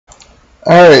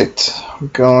Alright, I'm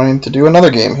going to do another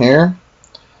game here.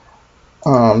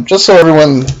 Just so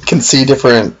everyone can see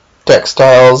different deck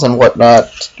styles and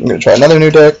whatnot, I'm going to try another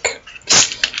new deck.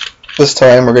 This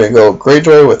time we're going to go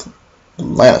Greyjoy with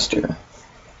Lannister.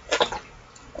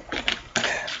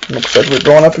 Looks like we're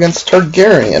going up against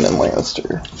Targaryen and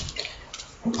Lannister.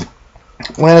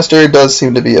 Lannister does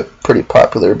seem to be a pretty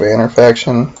popular banner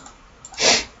faction.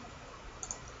 I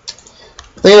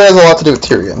think it has a lot to do with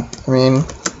Tyrion. I mean,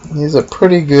 he's a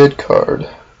pretty good card.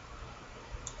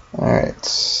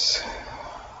 Alright.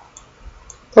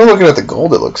 I'm looking at the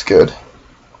gold, it looks good.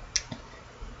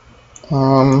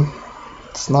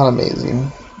 It's not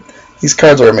amazing. These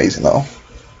cards are amazing though.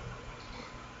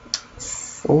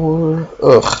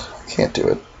 Ugh, can't do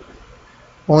it.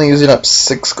 Only using up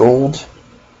 6 gold.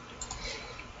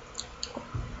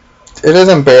 It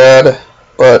isn't bad,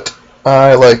 but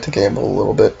I like to gamble a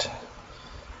little bit.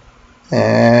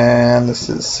 And this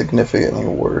is significantly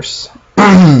worse.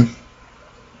 Yeah,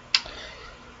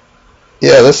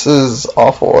 this is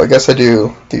awful. I guess I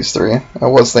do these 3. I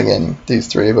was thinking these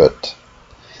 3, but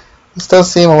this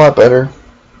does seem a lot better.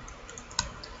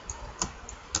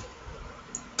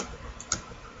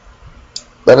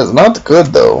 That is not good,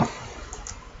 though.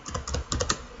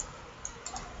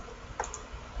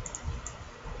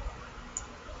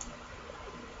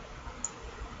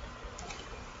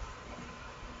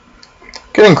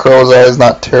 Getting Crow's Eye is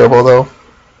not terrible, though.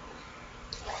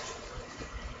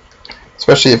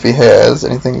 Especially if he has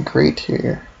anything great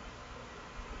here.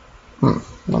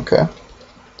 Okay.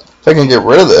 If I can get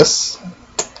rid of this,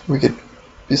 we could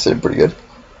be sitting pretty good.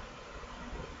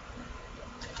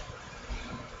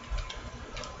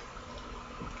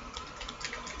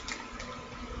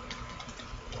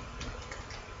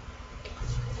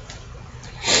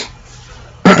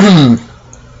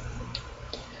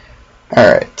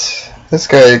 Alright. This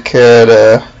guy could,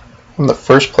 I'm the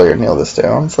first player to nail this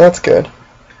down, so that's good. I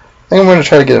think I'm going to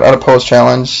try to get an unopposed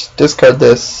challenge, discard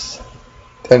this,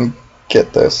 then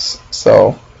get this.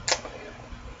 So,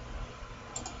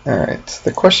 alright,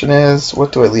 the question is,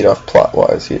 what do I lead off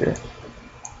plot-wise here?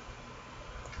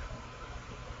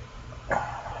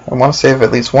 I want to save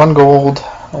at least 1 gold.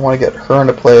 I want to get her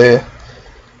into play.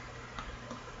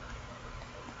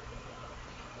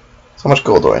 So much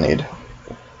gold do I need?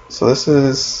 So this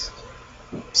is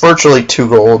virtually 2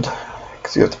 gold,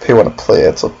 because you have to pay 1 to play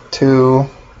it, so 2...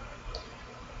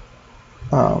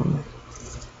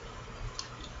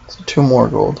 so 2 more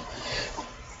gold.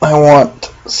 I want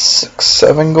 6,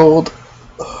 7 gold.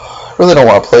 I really don't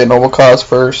want to play Noble Cause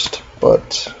first,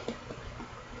 but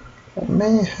I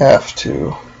may have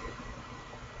to.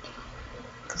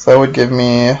 Because that would give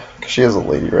me, because she is a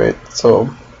lady, right? So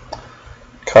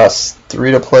it costs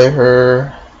 3 to play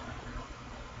her.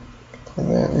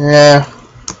 Yeah,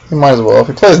 you might as well. If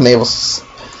he plays Naval,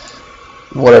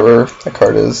 whatever that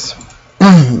card is,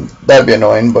 that'd be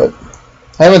annoying, but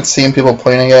I haven't seen people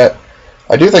playing it yet.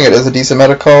 I do think it is a decent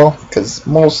meta call, because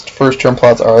most first turn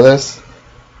plots are this.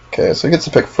 Okay, so he gets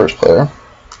to pick first player.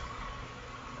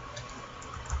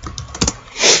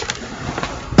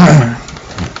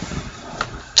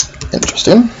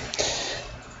 Interesting.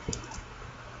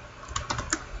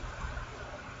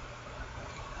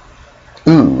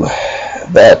 Ooh,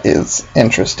 that is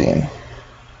interesting.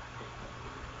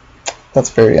 That's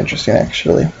very interesting,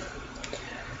 actually.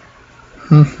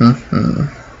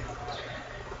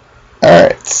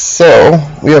 Alright, so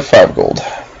we have 5 gold.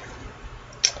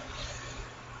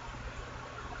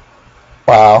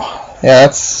 Wow. Yeah,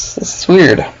 that's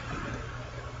weird.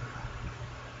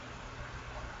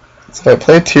 So I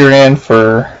play Tyrion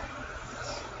for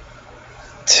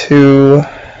 2.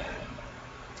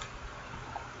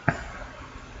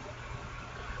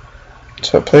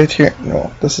 So I play Tyrion.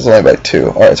 No, this is only by 2.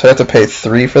 Alright, so I have to pay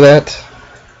 3 for that.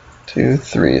 2,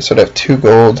 3. So I'd have 2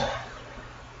 gold.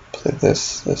 Play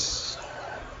this.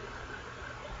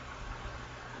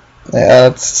 Yeah,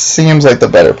 it seems like the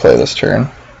better play this turn.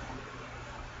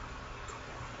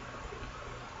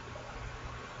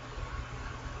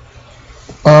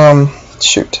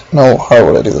 Shoot. No, how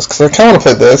would I do this? Because I kind of want to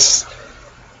play this.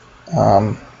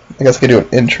 I guess I could do an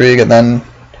intrigue and then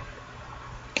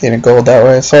gain a gold that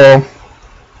way. So,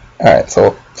 alright, so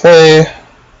we'll play.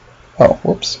 Oh,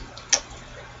 whoops.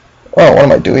 Oh, what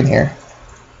am I doing here?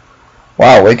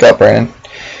 Wow, wake up, Brandon.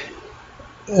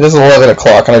 It is 11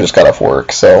 o'clock and I just got off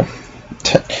work, so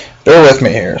bear with me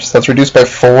here. So that's reduced by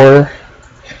 4.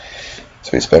 So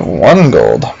we spend 1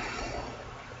 gold.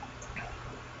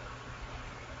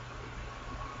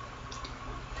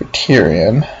 For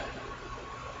Tyrion.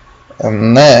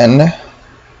 And then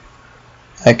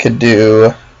I could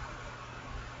do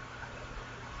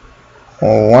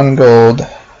 1 gold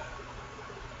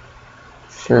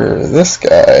for this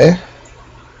guy.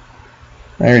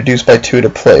 I reduce by 2 to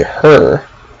play her.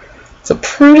 It's a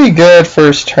pretty good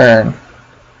first turn.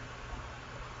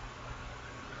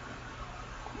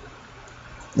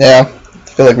 Yeah, I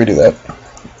feel like we do that.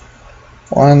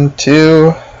 1,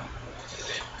 2.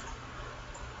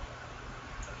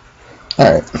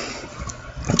 Alright.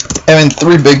 Having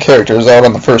 3 big characters out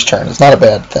on the first turn is not a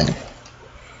bad thing.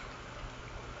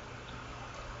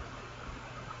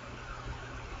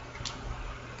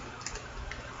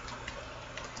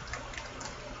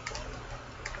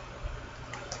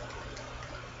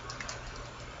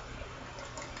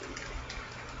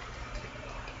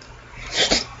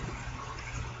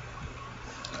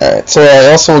 Alright, so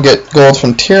I also will get gold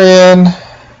from Tyrion.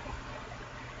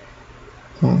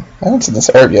 I haven't seen this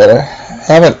art yet. I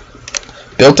haven't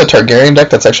built a Targaryen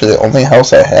deck. That's actually the only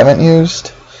house I haven't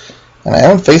used. And I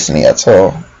haven't faced any yet,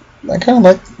 so I kind of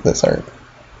like this art.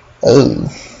 Oh.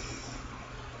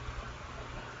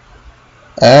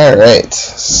 Alright,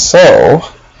 so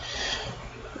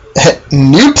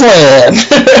new plan!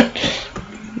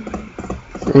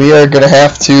 We are going to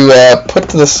have to put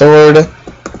to the sword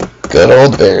good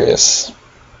old Varys.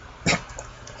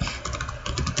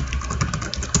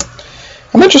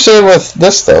 I'm interested with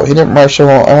this though. He didn't marshal.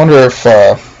 I wonder if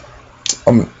a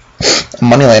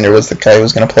Moneylander was the guy who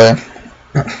was going to play.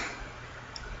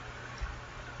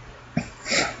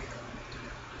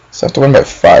 So I have to win by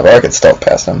 5. Or I could stealth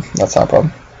past him. That's not a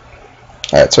problem.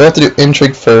 Alright, so we have to do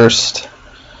intrigue first.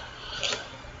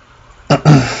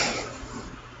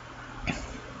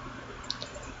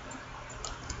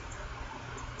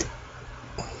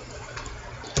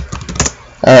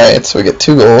 Alright, so we get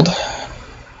 2 gold.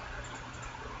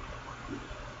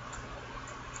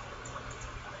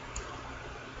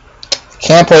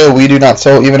 Can't play a We Do Not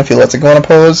Sow even if he lets it go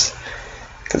unoppose,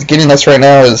 because getting this right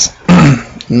now is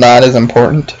not as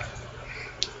important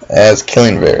as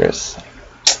killing Varys.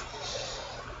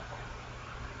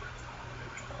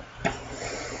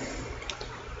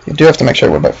 You do have to make sure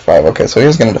I win by 5. Okay, so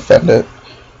he's going to defend it.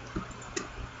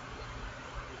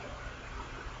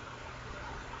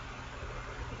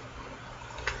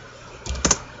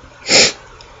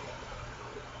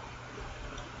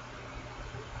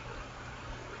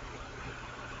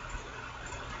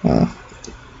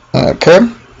 Okay.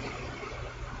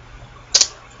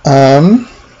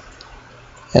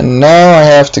 And now I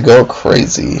have to go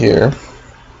crazy here.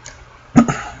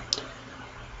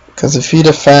 Because if he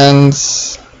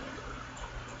defends...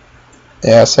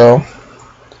 Yeah, so...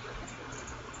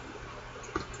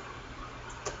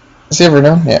 Is he ever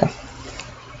done? Yeah.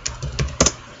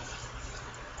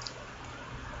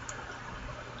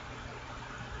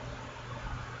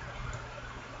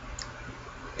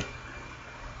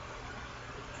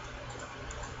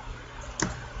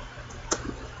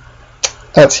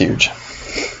 That's huge.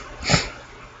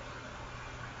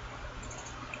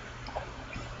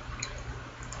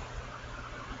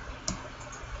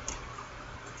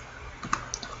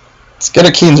 Let's get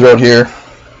a Keen's Road here.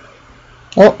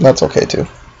 Oh, that's okay too.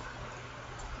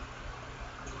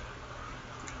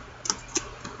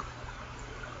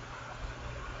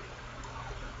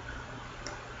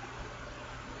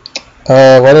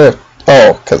 Why did I...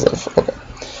 Oh, because of... Okay.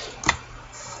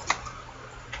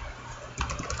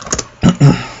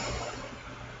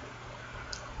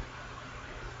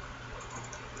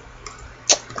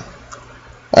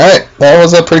 Alright, that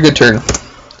was a pretty good turn.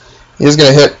 He was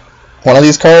going to hit one of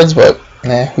these cards, but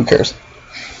nah, who cares?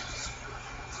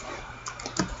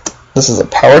 This is a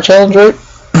power challenge, right?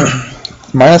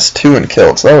 -2 and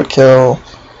killed, so that would kill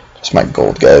just my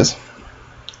gold guys.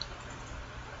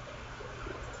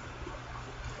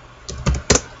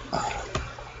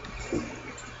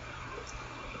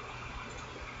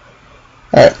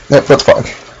 Alright, yep, that's fine.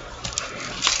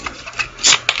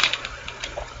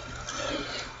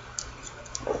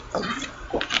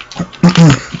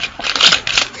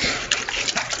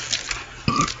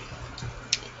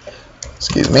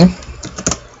 Excuse me.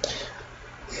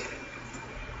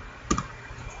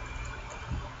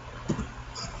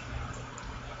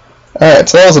 Alright,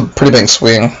 so that was a pretty big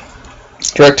swing.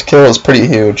 Direct kill is pretty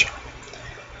huge.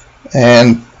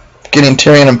 And getting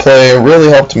Tyrion in play really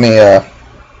helped me, I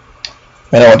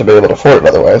don't want to be able to afford it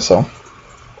otherwise, so.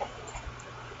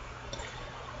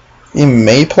 He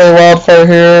may play Wildfire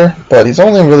here, but he's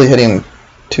only really hitting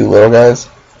 2 little guys.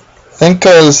 I think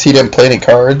because he didn't play any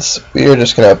cards, we are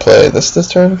just going to play this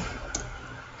turn.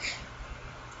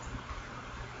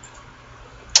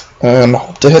 And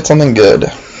hope to hit something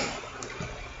good.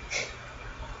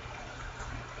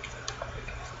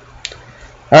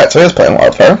 Alright, so he's playing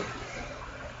Wildfire.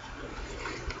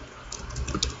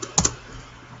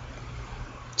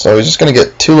 So he's just going to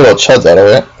get 2 little chuds out of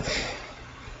it.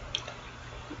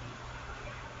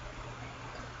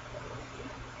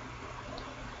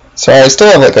 So I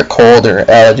still have like a cold or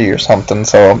allergy or something,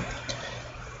 so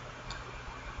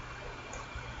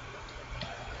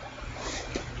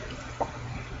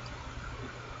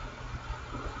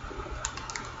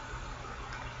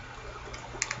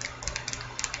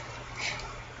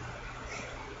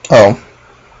oh.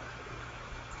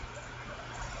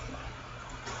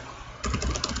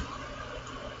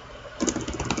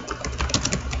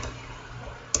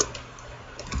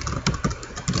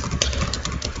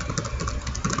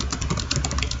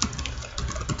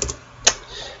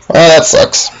 Well, that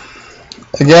sucks.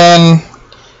 Again,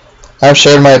 I've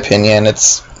shared my opinion.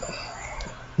 It's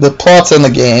the plot's in the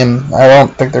game. I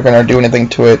don't think they're gonna do anything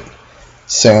to it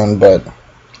soon, but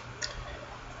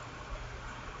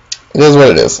it is what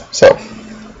it is. So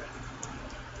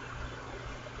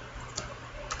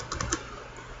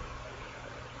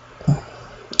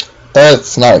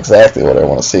that's not exactly what I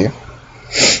want to see.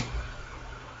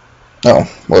 Oh,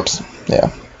 whoops. Yeah,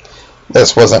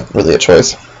 this wasn't really a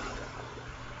choice.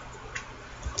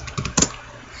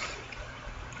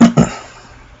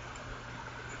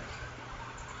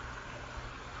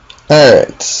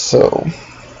 Alright, so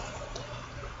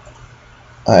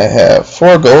I have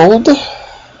 4 gold.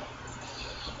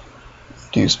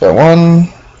 Reduced by 1.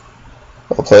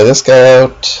 We'll play this guy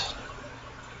out.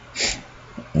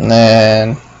 And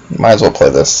then might as well play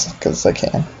this because I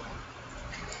can.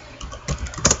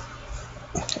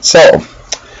 So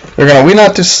we're gonna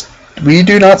we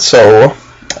do not sow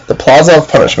the Plaza of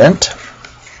Punishment.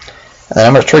 And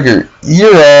I'm gonna trigger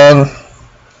Euron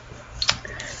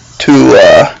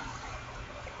to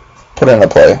put it into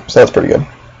play, so that's pretty good.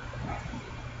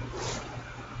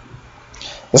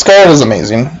 This card is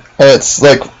amazing. It's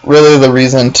like really the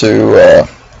reason to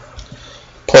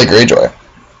play Greyjoy.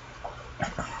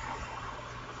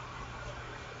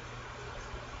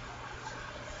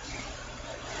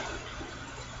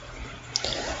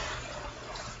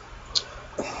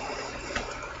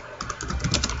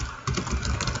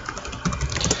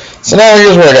 So now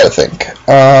here's what I gotta think.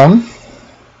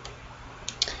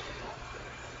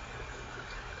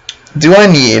 Do I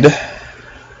need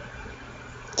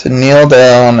to kneel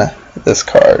down this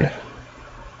card?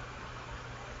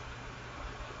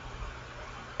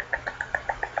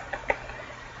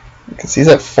 Because he's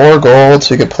at 4 gold,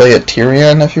 so you could play a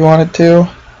Tyrion if you wanted to.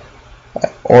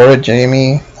 Or a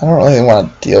Jaime. I don't really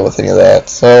want to deal with any of that,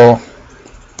 so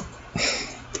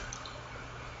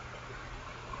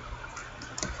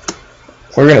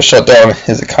we're going to shut down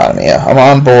his economy. Yeah, I'm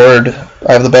on board.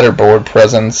 I have the better board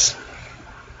presence.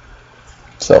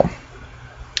 So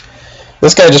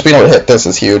this guy just being able to hit this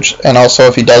is huge. And also,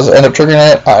 if he does end up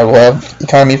triggering it, I will have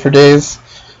economy for days.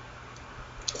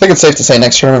 I think it's safe to say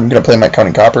next turn I'm going to play my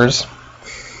Counting Coppers.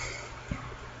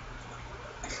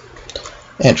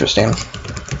 Interesting.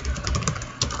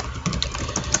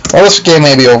 Well, this game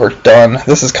may be overdone.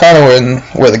 This is kind of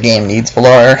where the game needs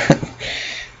Valar.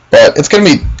 But it's going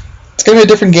to be a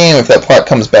different game if that plot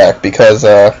comes back, because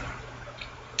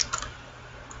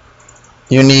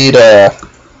you need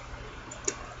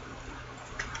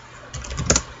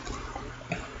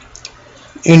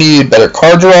better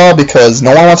card draw, because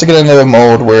no one wants to get into a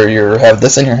mode where you have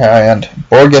this in your hand,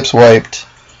 board gets wiped.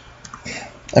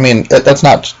 I mean, that's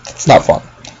not fun.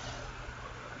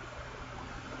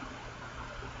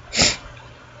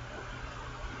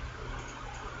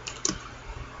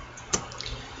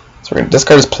 So we're going to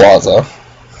discard his Plaza.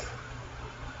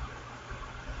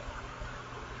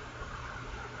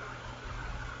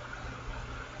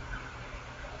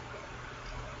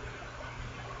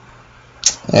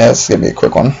 Yeah, this is going to be a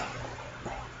quick one.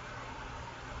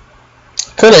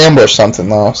 Could ambush something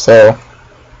though, so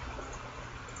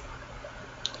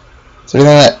anything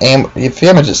that if he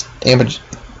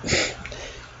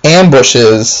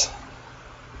ambushes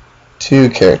 2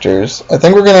 characters, I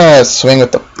think we're gonna swing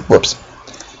with the whoops.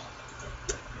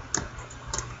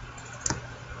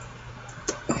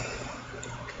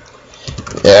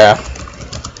 Yeah.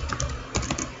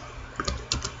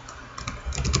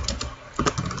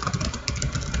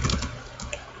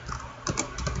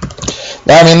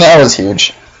 I mean, that was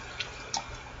huge.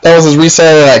 That was his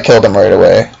reset, and I killed him right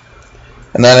away.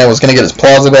 And then I was going to get his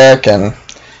Plaza back, and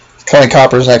Counting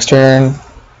Coppers next turn.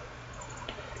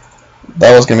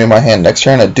 That was going to be my hand next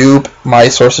turn. A dupe, my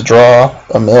source of draw,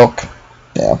 a milk.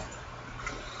 Yeah.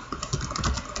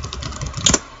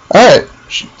 Alright,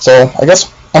 so I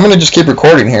guess I'm going to just keep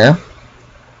recording here.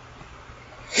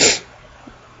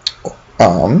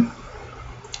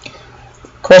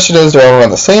 Question is, do I run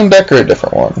the same deck or a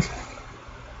different one?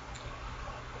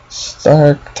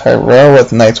 Dark Tyrell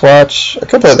with Night's Watch. I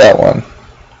could play that one.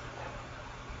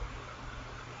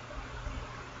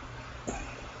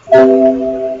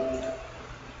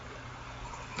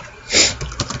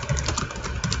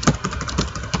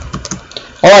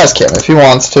 I'll ask him if he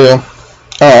wants to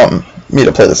me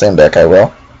to play the same deck. I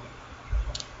will.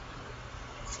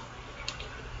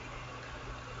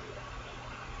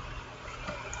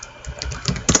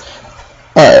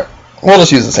 Alright, we'll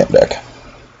just use the same deck.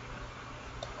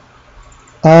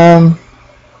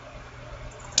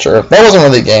 Sure. That wasn't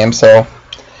really a game, so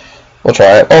we'll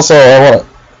try it. Also, I want to...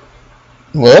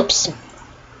 Whoops.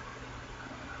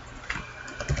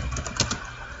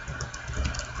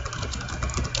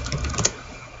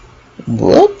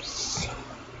 Whoops.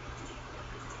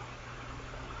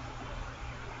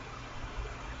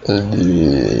 I'm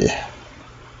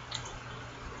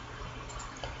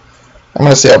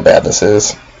gonna see how bad this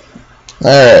is.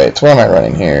 Alright, what am I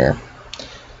running here?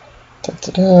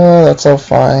 Da-da-da, that's all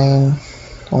fine.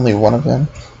 Only one of them.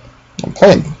 I'm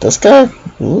playing this guy?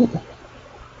 Ooh.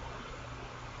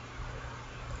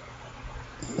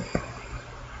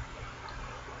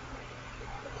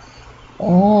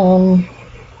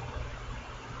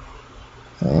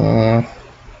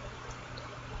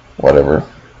 Whatever.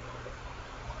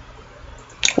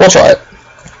 We'll try it.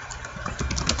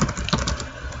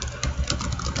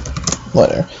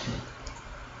 Whatever.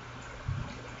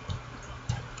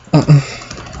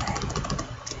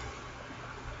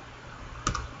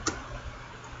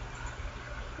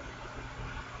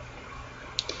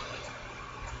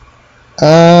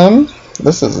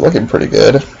 This is looking pretty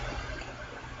good.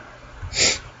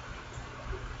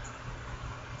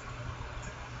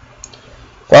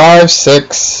 Five,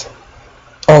 6.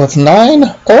 Oh, it's 9?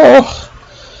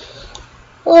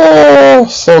 Oh,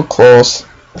 so close.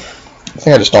 I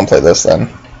think I just don't play this then.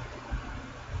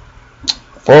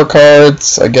 4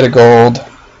 cards, I get a gold.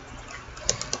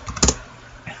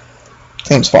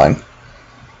 Seems fine.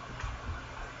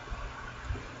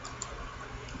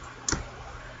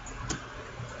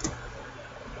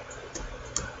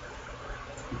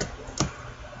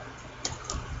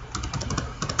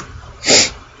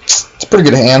 It's a pretty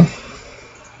good hand.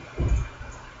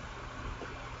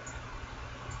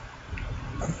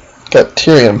 Got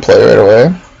Tyrion play right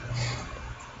away.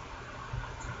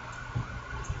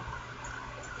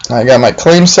 I got my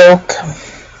Claim Soak.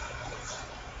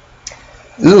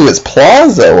 Ooh, his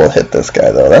Plaza will hit this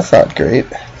guy though. That's not great.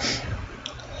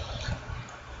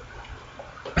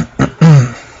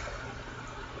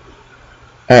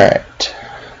 Alright.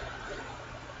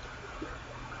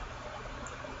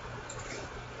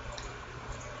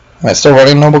 Am I still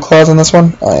running Noble Claws on this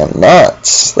one? I am not.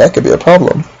 That could be a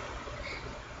problem.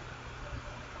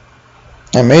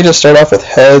 I may just start off with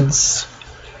heads.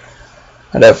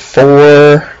 I'd have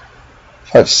 4,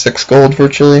 5, 6 gold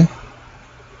virtually.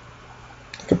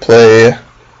 I could play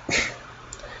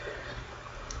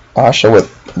Asha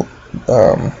with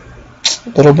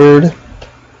Little Bird.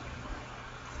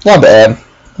 Not bad.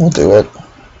 We'll do it.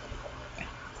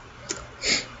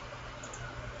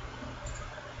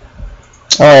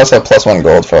 Oh, I also have +1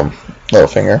 gold from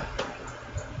Littlefinger.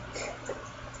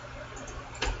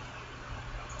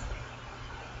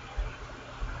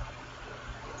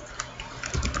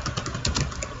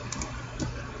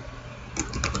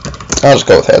 I'll just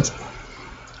go with heads.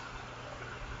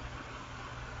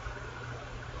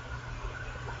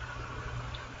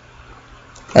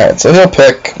 Alright, so he'll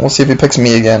pick. We'll see if he picks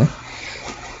me again.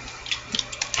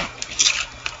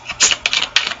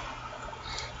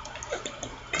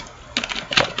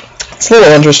 It's a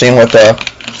little interesting with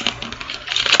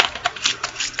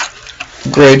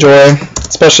Greyjoy,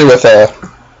 especially with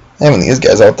having these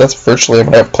guys out. That's virtually, I'm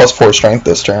going to have +4 strength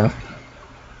this turn.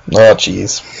 Oh,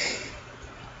 jeez.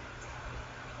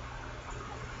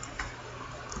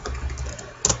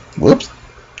 Whoops.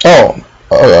 Oh,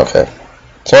 okay.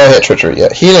 So I hit Treachery.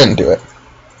 Yeah, he didn't do it.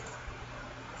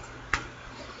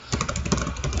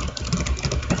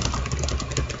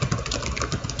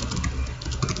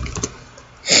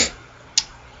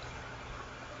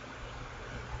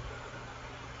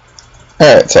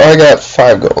 Alright, so I got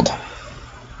 5 gold.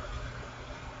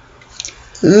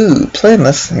 Ooh, playing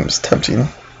this seems tempting.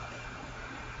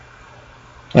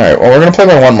 Alright, well, we're going to play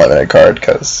my 1 limited card,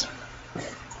 because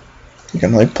you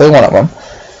can only play one of them.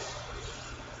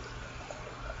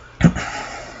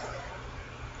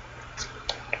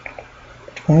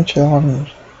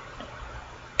 Challenge.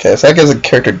 Okay, so that gives a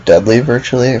character deadly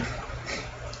virtually.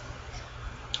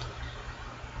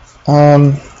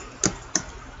 We'll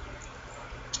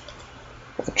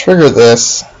trigger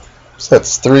this. So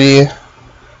that's 3,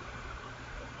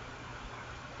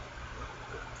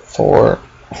 4,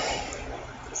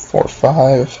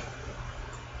 4-5.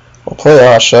 We'll play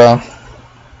Asha.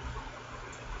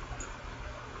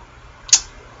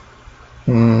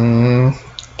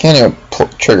 Can't even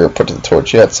trigger put to the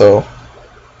torch yet, so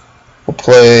we'll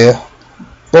play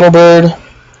Little Bird.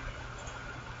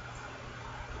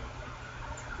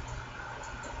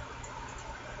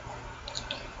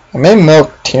 I may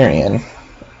milk Tyrion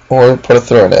or put a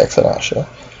throw into exit Asha.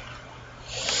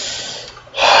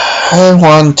 I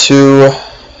want to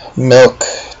milk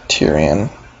Tyrion.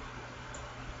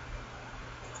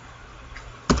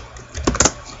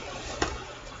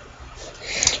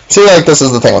 See, like, this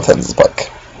is the thing with him, is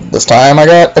like, this time I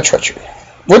got a treachery,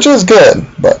 which is good,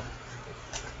 but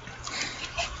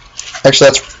actually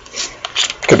that's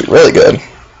could be really good.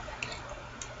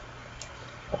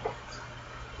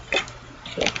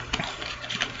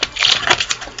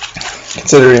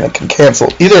 Considering it can cancel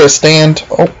either a stand.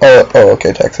 Oh,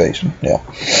 okay, taxation. Yeah.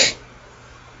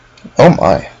 Oh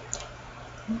my.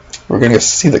 We're gonna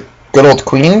see the good old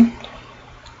queen.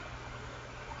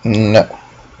 No.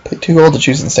 Pay 2 gold to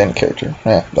choose and stand a character.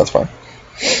 Yeah, that's fine.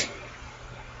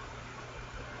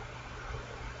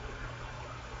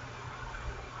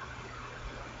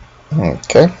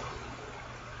 Okay.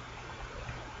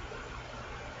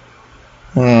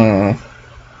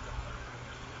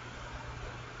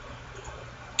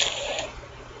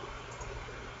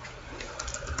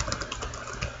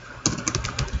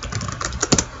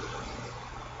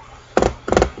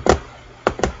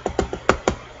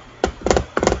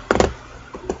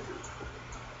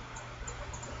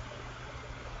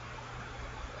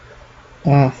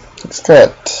 It's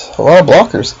got a lot of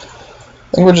blockers.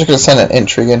 I think we're just going to send an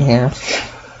intrigue in here.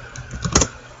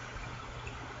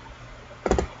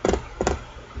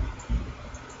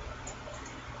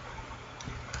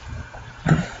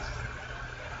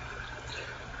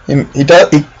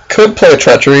 He could play a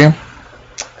treachery,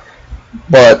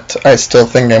 but I still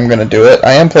think I'm going to do it.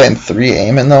 I am playing 3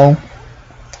 Aemon though.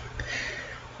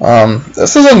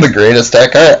 This isn't the greatest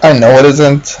deck. I know it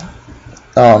isn't.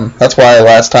 That's why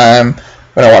last time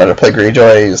when I wanted to play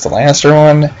Greyjoy, I used the Lannister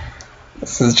one.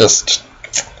 This is just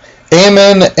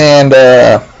Aemon and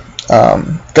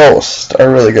Ghost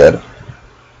are really good.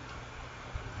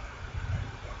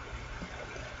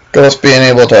 Ghost being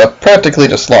able to practically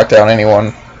just lock down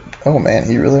anyone. Oh man,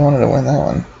 he really wanted to win that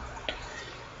one.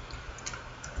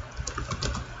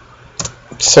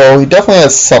 So he definitely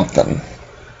has something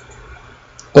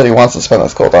that he wants to spend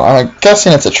this gold on. I'm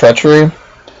guessing it's a treachery.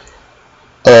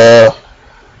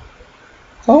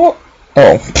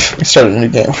 Oh, he started a new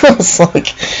game. I was like,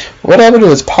 what happened to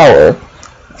his power?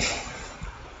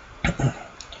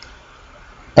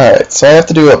 Alright, so I have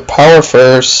to do a power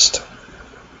first.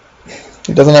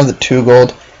 He doesn't have the 2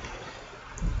 gold.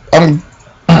 I'm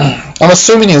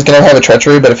assuming he's going to have a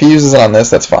treachery, but if he uses it on this,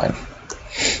 that's fine.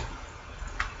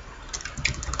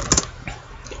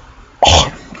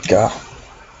 Oh, God.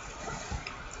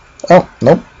 Oh,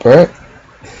 nope, alright.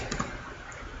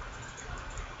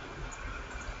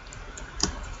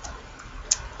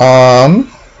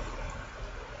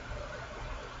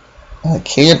 I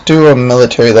can't do a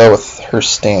military though with her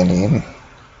standing.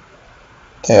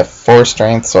 They have 4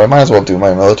 strength, so I might as well do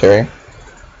my military.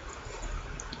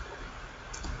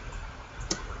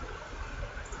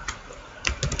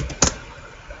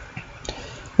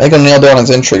 Make him nail down his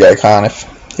intrigue icon if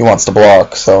he wants to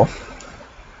block, so.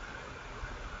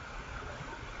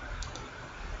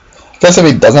 I guess if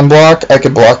he doesn't block, I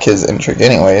could block his intrigue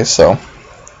anyway, so.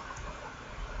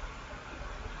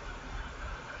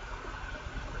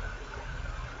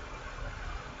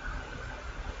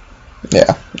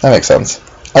 Yeah, that makes sense.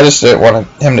 I just didn't want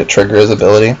him to trigger his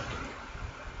ability.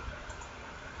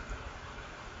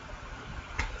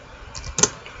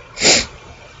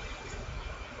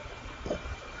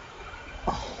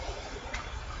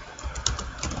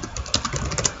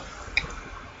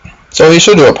 So he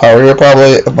should do a power here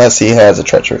probably, unless he has a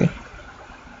treachery.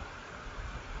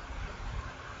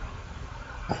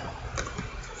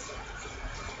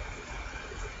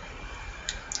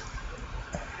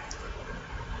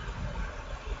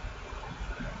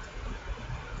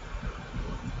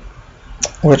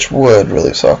 Which would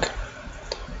really suck.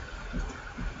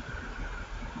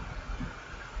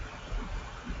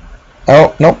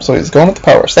 Oh, nope, so he's going with the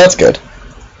power, so that's good.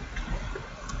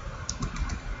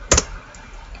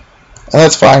 And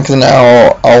that's fine, because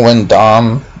now I'll win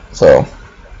Dom, so.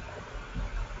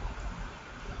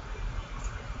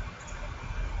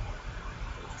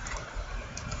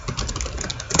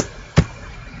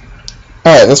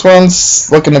 Alright, this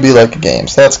one's looking to be like a game,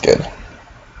 so that's good.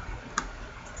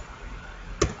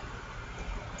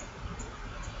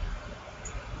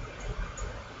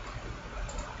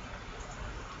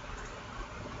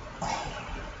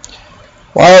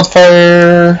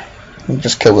 Wildfire.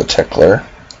 Just kill the tickler.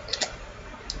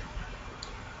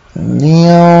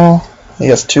 Neil. He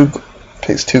has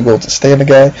pays 2 gold to stand a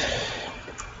guy.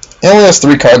 He only has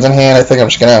 3 cards in hand. I think I'm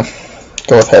just gonna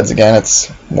go with heads again. It's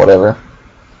whatever.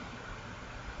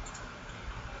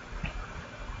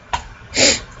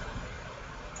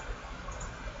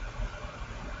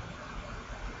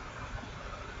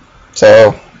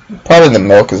 So probably the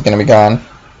milk is gonna be gone.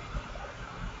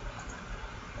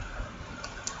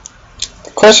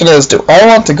 The question is, do I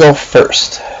want to go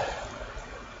first?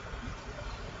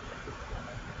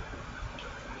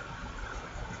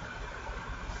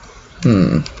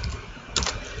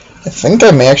 I think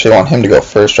I may actually want him to go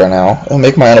first right now. It'll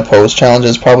make my unopposed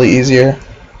challenges probably easier.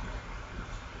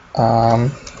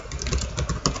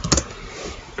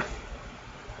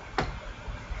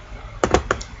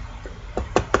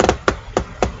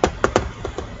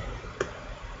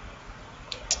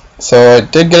 So I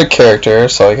did get a character,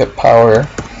 so I get power.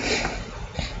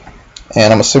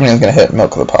 And I'm assuming he's going to hit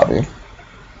Milk of the Poppy.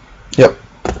 Yep.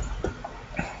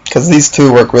 Because these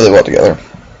two work really well together.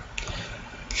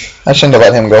 I shouldn't have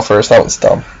let him go first, that was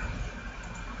dumb.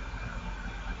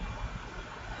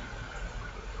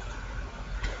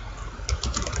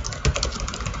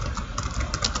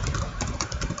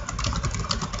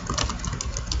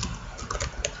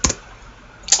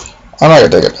 I'm not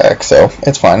going to take it back, so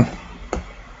it's fine.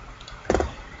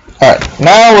 Alright,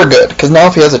 now we're good, because now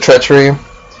if he has a treachery,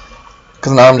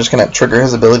 because now I'm just going to trigger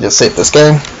his ability to save this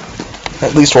game,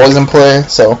 at least while he's in play,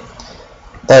 so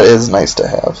that is nice to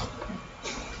have.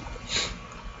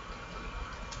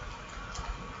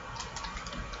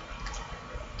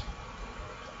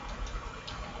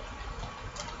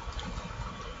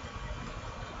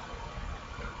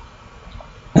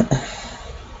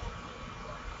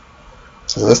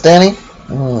 Is this Danny?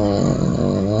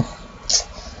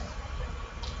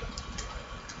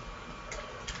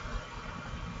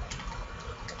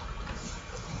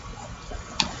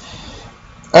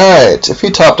 Alright, if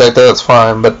he top decked that, that's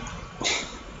fine, but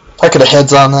if I could have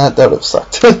heads on that, that would have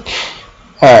sucked. Alright,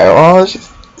 well,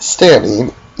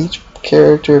 standing. Each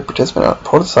character participant on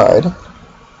opponent's side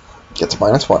gets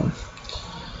 -1.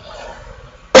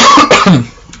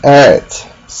 Alright,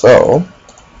 so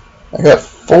I got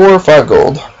 4 or 5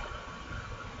 gold.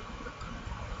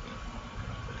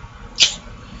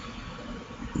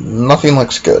 Nothing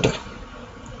looks good.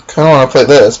 Kinda want to play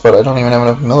this, but I don't even have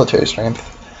enough military strength.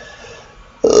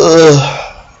 Ugh.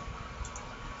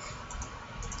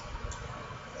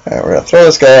 Alright, we're gonna throw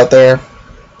this guy out there.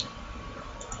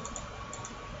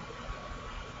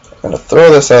 I'm gonna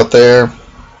throw this out there.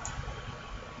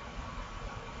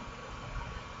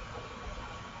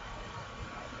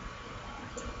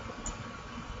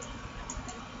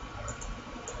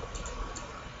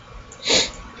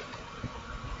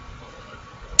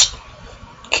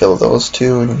 Kill those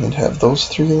 2 and you'd have those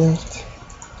 3 left.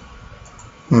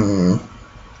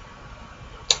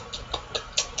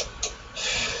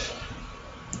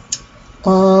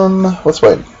 What's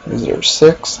my user?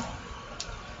 6?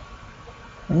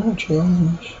 No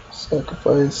challenge.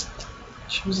 Sacrifice.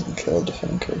 Choose and kill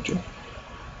defend character.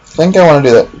 I think I want to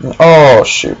do that. Oh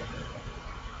shoot.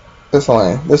 This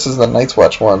is the Night's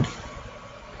Watch one.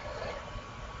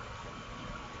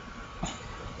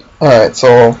 Alright,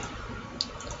 so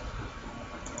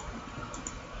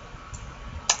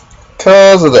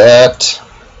because of that,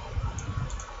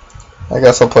 I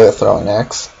guess I'll play a throwing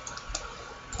axe.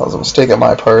 That was a mistake on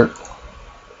my part.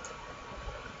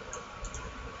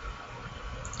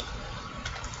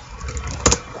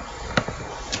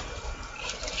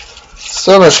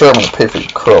 Still not sure I'm going to pay for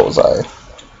your crow's eye.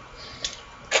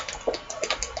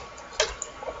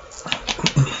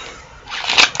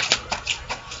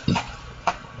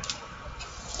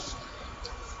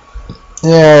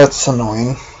 Yeah, it's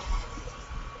annoying.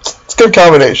 It's a good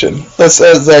combination. This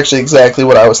is actually exactly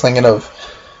what I was thinking of.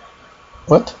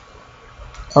 What?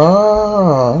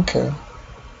 Oh, okay.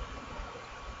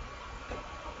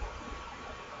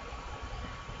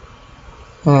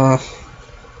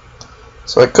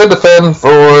 So I could defend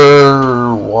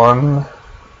for 1.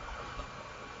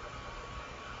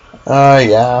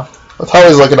 Yeah. With how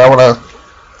he's looking, I want to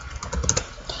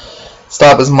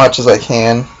stop as much as I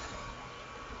can.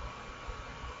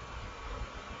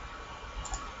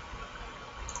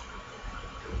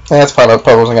 That's fine. I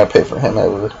probably wasn't going to pay for him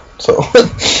ever. So,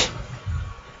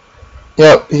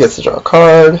 yep, he gets to draw a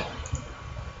card.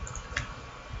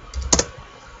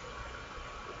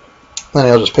 Then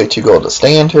he'll just pay 2 gold to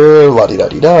stand here.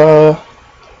 La-di-da-di-da.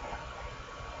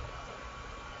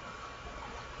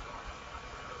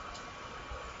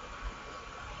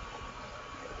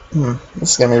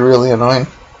 This is going to be really annoying.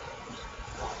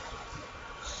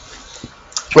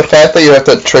 the fact that you have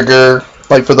to trigger,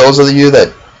 like for those of you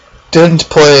that didn't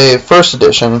play first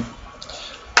edition,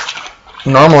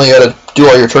 normally you had to do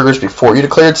all your triggers before you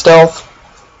declared stealth.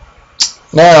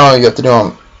 Now you have to do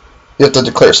them. You have to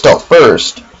declare stealth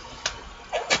first,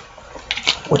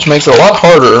 which makes it a lot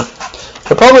harder.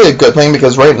 But probably a good thing,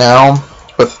 because right now,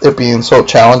 with it being so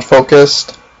challenge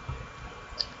focused,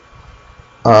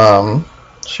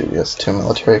 shoot, he has 2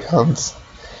 military icons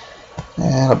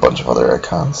and a bunch of other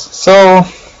icons. So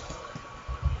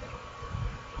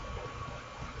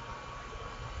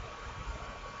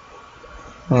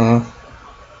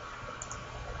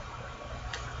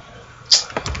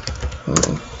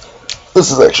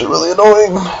this is actually really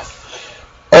annoying.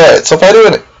 Alright, so if I do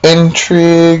an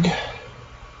intrigue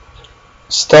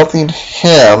stealthing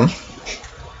him,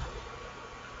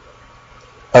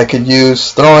 I could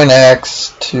use throwing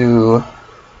axe to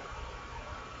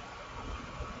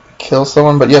kill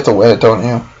someone, but you have to win it, don't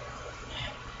you?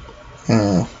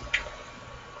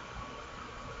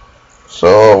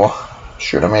 So,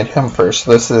 shoot, I made him first.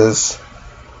 This is...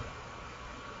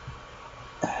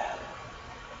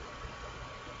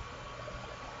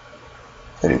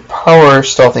 I do power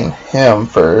stealthing him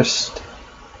first.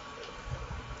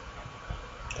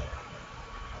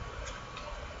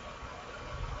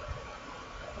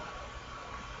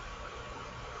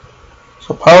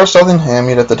 So power stealthing him,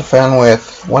 you'd have to defend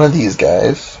with one of these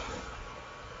guys.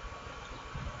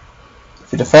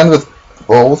 If you defend with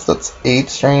both, that's 8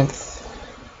 strength.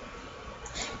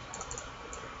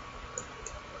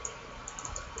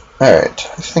 Alright,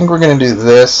 I think we're going to do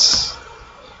this.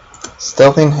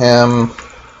 Stealthing him.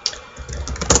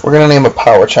 We're going to name a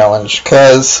power challenge,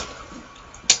 because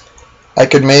I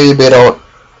could maybe bait out...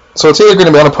 So it's either going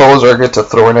to be unopposed or I get to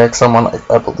throw an axe someone,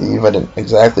 I believe. I didn't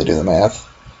exactly do the math.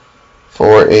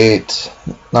 4, 8,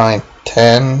 9,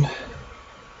 10.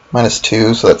 Minus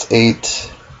 2, so that's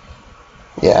 8.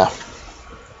 Yeah.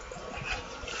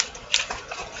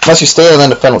 Unless you stay and then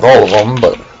defend with all of them,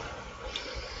 but...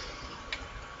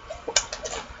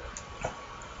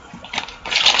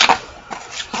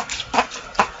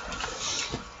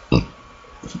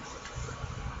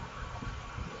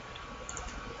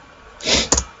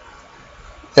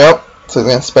 Yep, so he's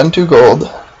going to spend 2 gold.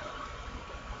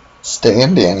 Stay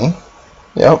in Danny.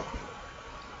 Yep.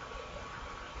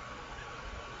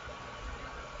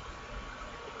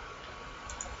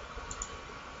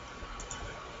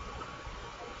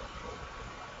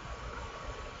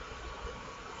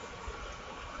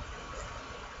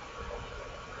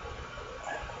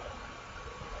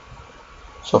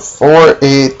 So 4,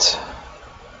 8,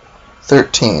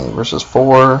 13 versus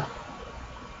 4,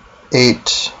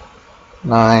 8,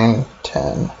 9,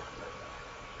 10.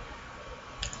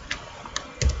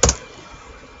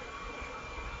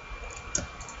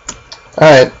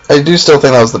 Alright, I do still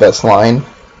think that was the best line.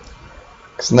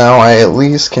 Because now I at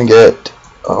least can get...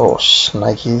 Oh,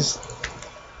 shnikes.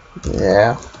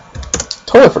 Yeah.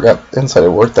 Totally forgot Insider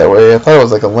worked that way. I thought it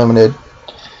was like a limited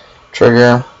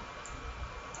trigger.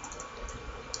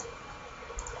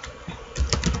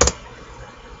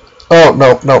 Oh,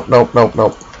 nope, nope, nope, nope,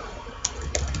 nope.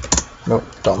 Nope,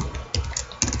 dumb.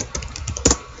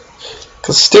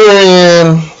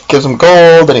 Custodian gives him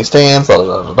gold, and he stands, da da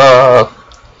da da da.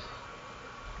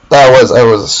 That was, I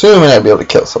was assuming I'd be able to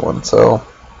kill someone, so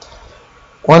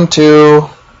 1, 2.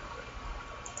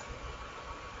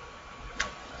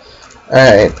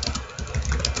 Alright.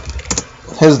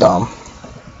 His dom.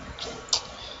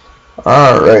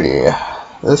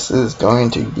 Alrighty. This is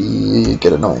going to be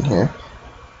get annoying here.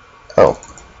 Oh.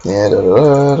 Yeah, da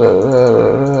da da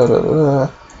da da da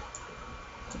da.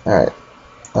 Alright.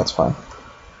 That's fine.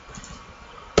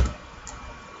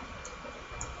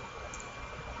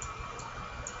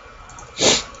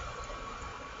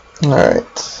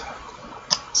 Alright.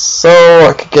 So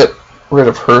I could get rid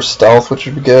of her stealth, which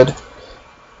would be good.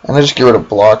 And I just get rid of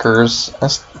blockers.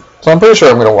 So I'm pretty sure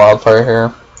I'm going to wildfire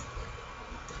here.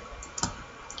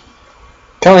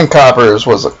 Counting coppers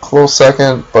was a close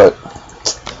second, but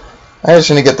I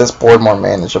just need to get this board more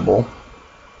manageable.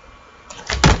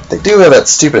 They do have that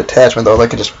stupid attachment though, I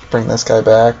could just bring this guy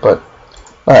back, but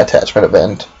not attachment,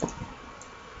 event.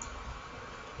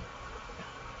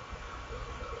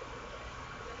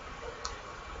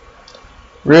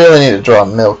 Really need to draw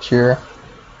milk here.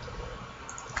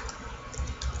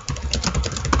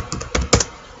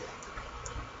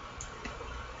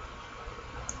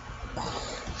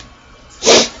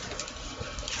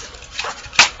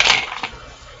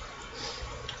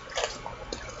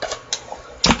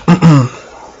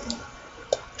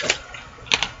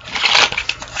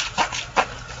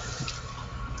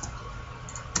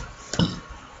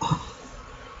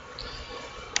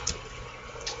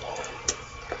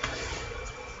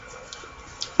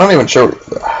 I'm not even sure.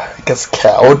 I guess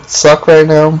Cow would suck right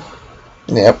now.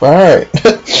 Yep, alright.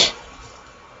 At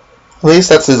least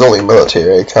that's his only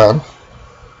military icon.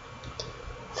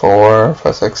 4,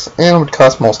 5, 6, and it would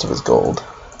cost most of his gold.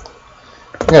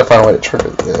 I gotta find a way to trigger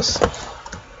this.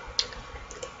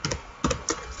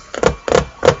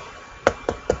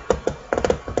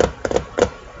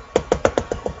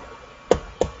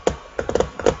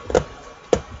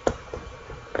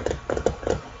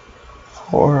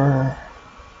 Four.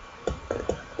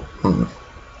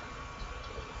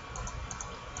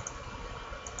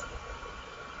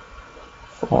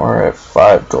 Four at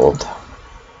 5 gold.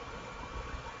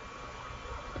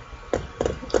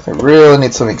 I really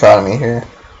need some economy here.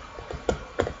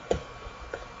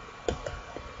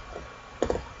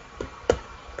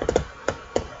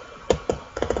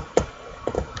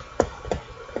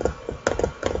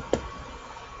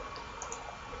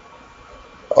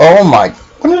 Oh my,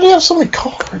 when did he have so many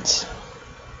cards?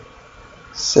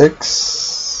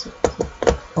 6.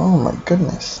 Oh my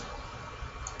goodness.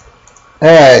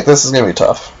 Alright, this is gonna be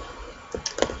tough.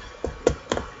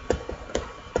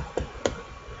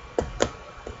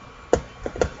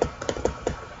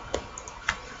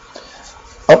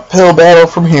 Uphill battle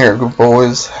from here, good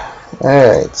boys.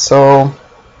 Alright, so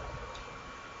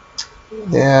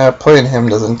yeah, playing him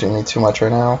doesn't do me too much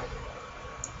right now.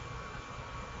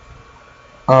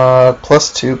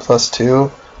 +2,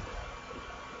 +2.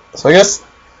 So I guess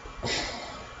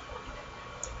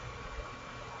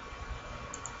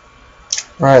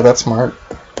right, that's smart.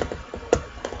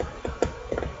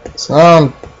 So now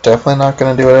I'm definitely not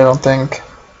gonna do it, I don't think.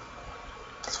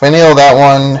 So if I nail that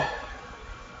one,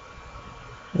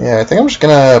 yeah, I think I'm just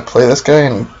gonna play this guy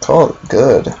and call it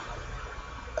good.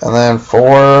 And then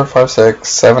 4, 5, 6,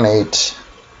 7, 8.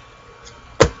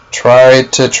 Try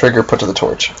to trigger put to the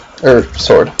torch. Or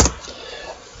sword.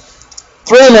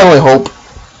 It's really my only hope.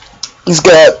 He's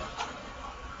got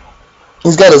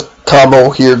his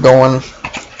combo here going.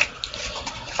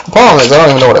 The problem is I don't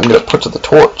even know what I'm gonna put to the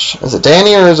torch. Is it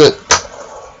Danny or is it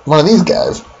one of these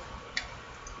guys?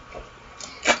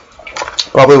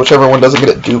 Probably whichever one doesn't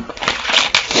get a dupe.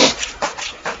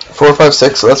 4, 5,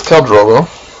 6, so that's Khal Drogo.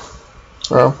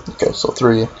 Oh, okay, so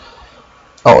 3.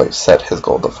 Oh, he set his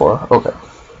gold to 4. Okay.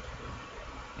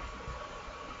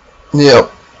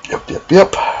 Yep.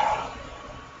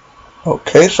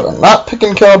 Okay, so I'm not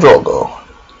picking Khal Drogo.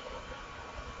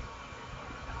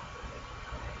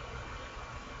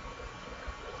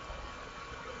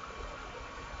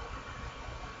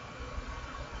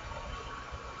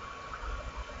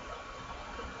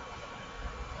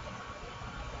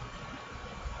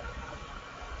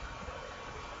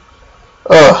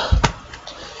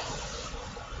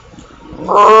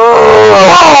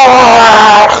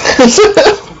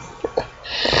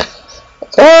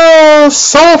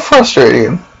 So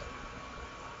frustrating.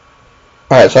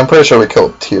 Alright, so I'm pretty sure we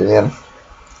killed Tyrion.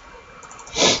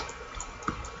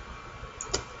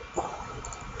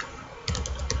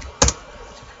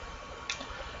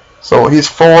 So he's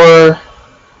 4,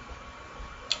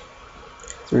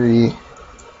 3.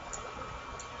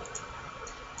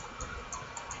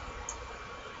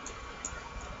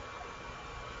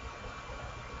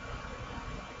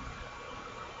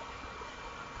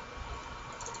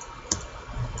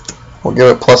 We'll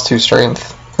give it +2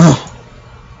 strength.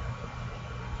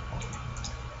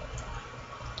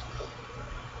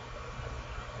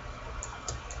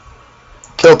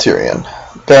 Kill Tyrion.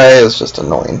 Guy is just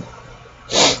annoying.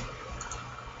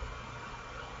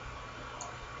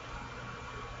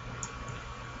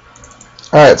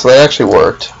 Alright, so that actually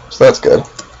worked. So that's good.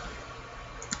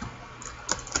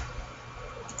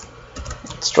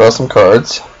 Let's draw some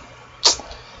cards.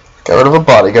 Got rid of a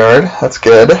bodyguard. That's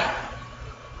good.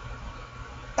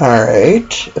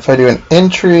 Alright, if I do an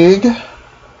intrigue,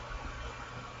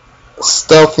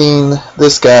 stealthing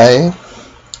this guy, I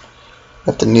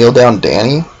have to kneel down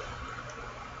Danny,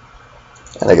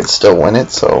 and I can still win it,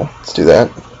 so let's do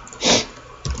that.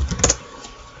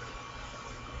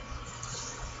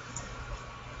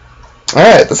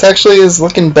 Alright, this actually is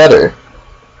looking better.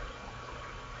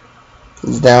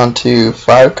 He's down to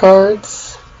 5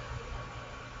 cards.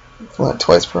 Not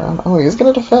twice per round. Oh, he's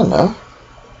gonna defend now.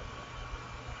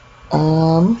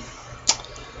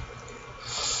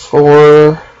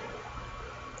 4.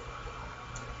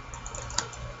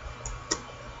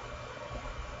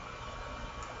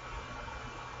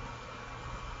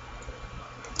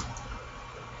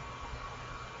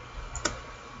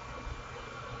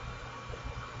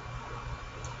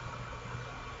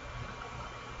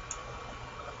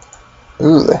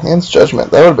 Ooh, the hand's judgment.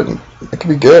 That would have been. That could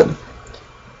be good.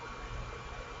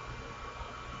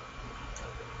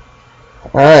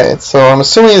 All Alright, so I'm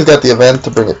assuming he's got the event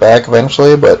to bring it back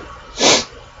eventually, but...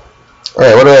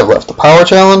 Alright, what do I have left? The power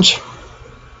challenge?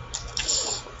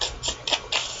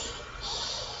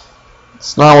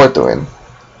 It's not worth doing.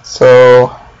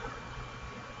 So...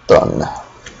 Done.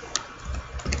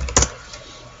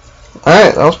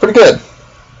 Alright, that was pretty good.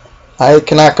 I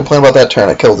cannot complain about that turn.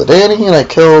 I killed the Dany and I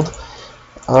killed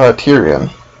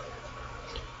Tyrion.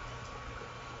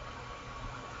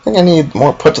 I think I need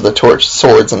more put to the torch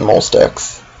swords in most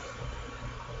decks.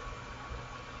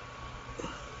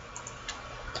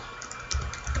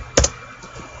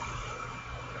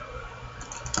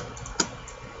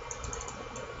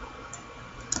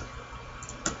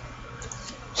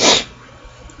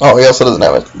 Oh, he also doesn't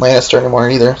have a Lannister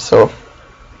anymore either, so...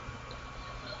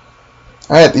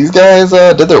 Alright, these guys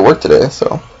did their work today,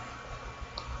 so...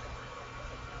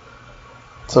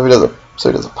 So he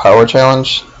does a power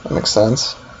challenge. That makes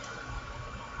sense.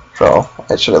 So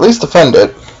I should at least defend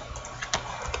it.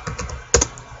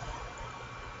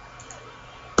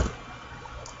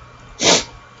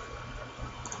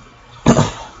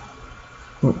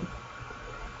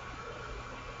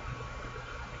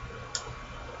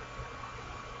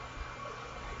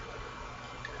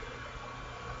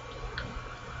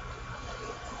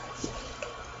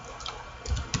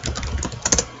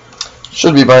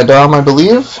 Should be by Dom, I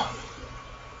believe.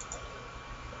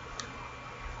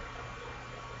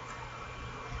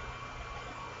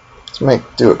 Let's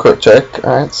do a quick check.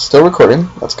 Alright, still recording.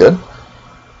 That's good.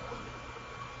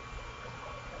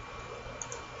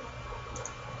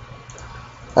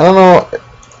 I don't know.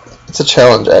 It's a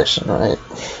challenge action, right?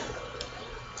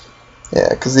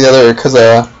 Yeah,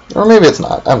 or maybe it's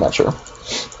not. I'm not sure.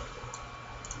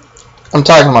 I'm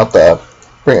talking about the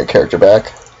bring a character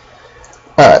back.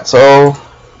 Alright, so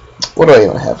what do I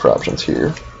even have for options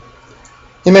here?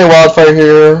 He may wildfire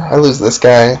here. I lose this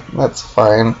guy. That's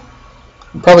fine.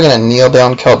 I'm probably going to kneel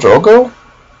down Khal Drogo.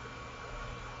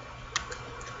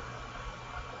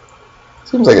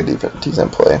 Seems like a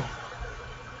decent play.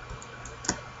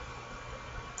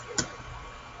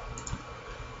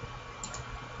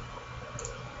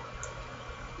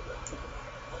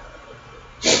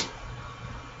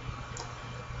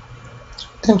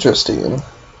 Interesting.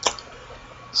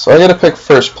 So I gotta pick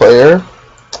first player.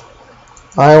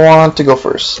 I want to go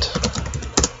first.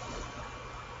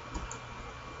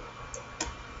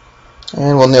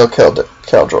 And we'll kneel Khal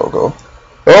Drogo.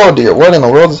 Oh dear, what in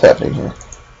the world is happening here?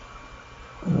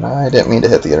 I didn't mean to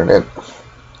hit the internet.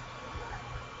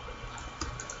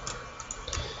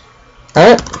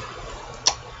 Alright.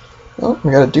 Oh,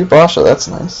 we got a dupe Asha, that's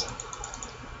nice.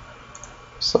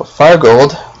 So 5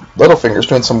 gold. Littlefinger's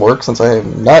doing some work since I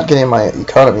am not getting my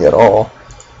economy at all.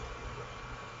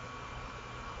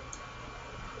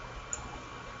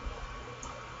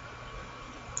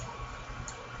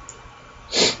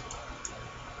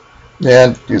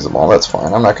 Yeah, use them all, that's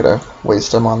fine. I'm not going to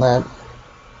waste them on that.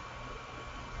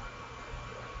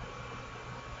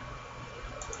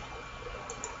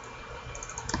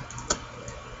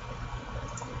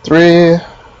 Three,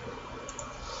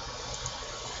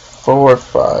 4,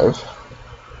 5.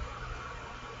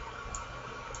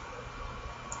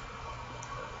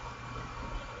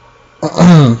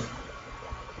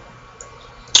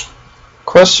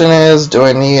 Question is, do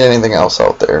I need anything else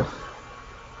out there?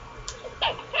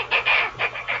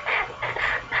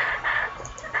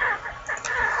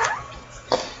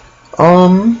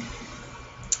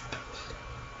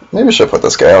 Maybe I should put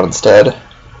this guy out instead. It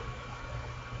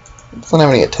doesn't have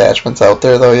any attachments out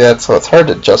there though yet, so it's hard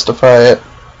to justify it.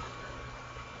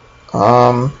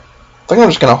 I think I'm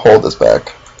just gonna hold this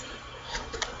back.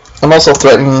 I'm also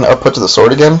threatening a put to the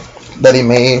sword again that he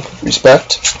may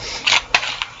respect.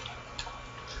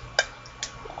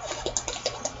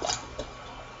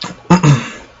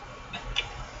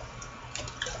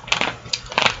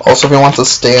 Also, if he wants to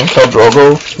stay in Khal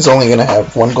Drogo, he's only going to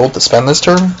have 1 gold to spend this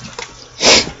turn.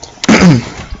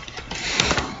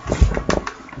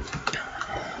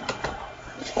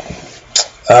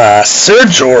 Ser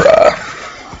Jorah.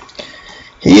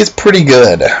 He is pretty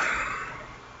good.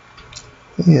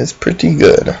 He is pretty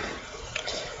good.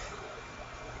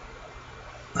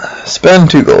 Spend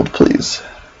 2 gold, please.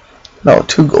 No,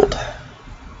 2 gold.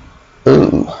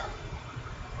 Ooh.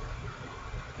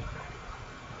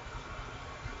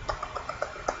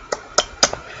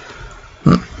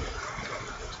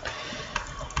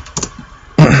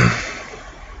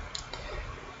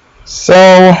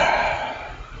 So,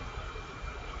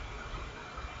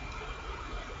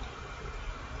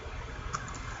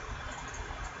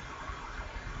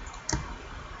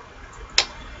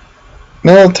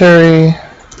 military,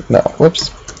 no, whoops.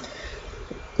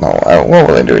 No, what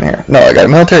were they doing here? No, I got a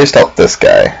military stealth this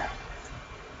guy.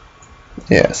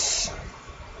 Yes.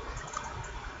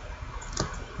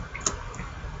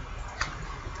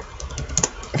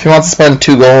 If he wants to spend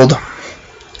 2 gold,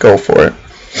 go for it.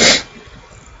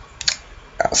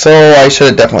 So I should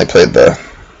have definitely played the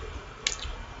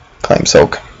Claim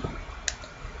Soak.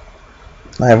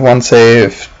 I have 1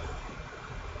 save,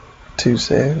 2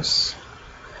 saves.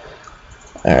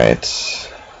 Alright.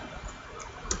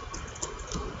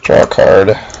 Draw a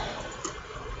card.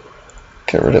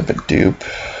 Get rid of a dupe.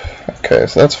 Okay,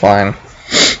 so that's fine.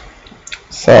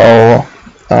 So,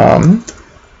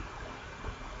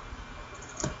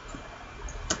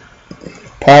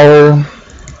 power.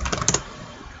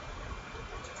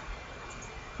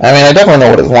 I mean, I definitely know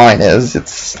what his line is.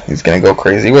 He's gonna go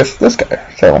crazy with this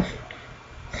guy. So,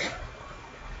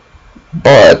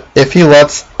 but if he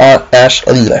lets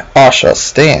Asha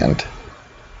stand,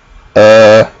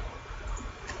 yeah,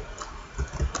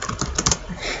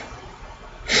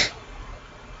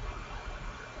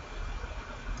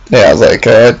 I was like,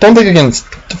 don't think you can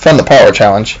defend the power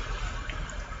challenge.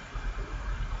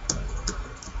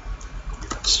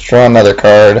 Let's draw another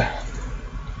card.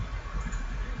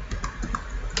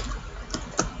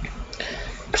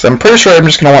 Because I'm pretty sure I'm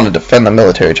just going to want to defend the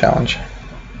military challenge.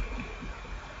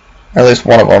 Or at least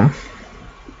one of them.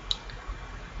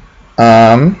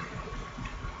 And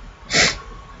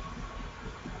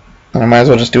I might as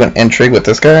well just do an intrigue with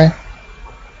this guy.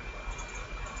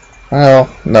 Well,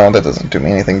 no, that doesn't do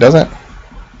me anything, does it?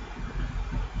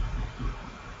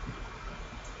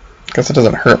 Guess it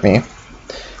doesn't hurt me.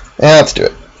 Yeah, let's do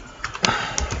it.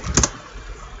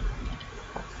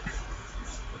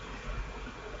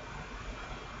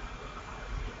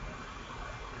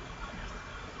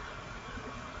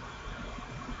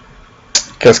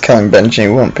 Guess killing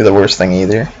Benji won't be the worst thing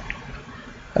either.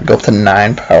 I'd go up to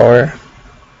 9 power.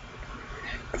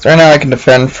 Because right now I can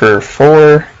defend for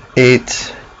 4,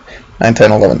 8, 9,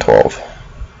 10, 11, 12.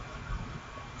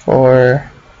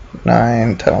 4,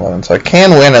 9, 10, 11. So I can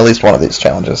win at least one of these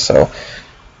challenges, so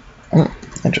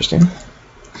interesting.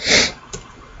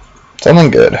 Something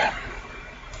good.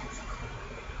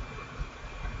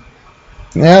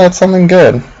 Yeah, that's something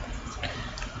good.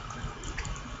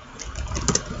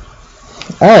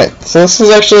 Alright, so this is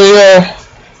actually,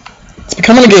 it's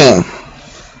becoming a game.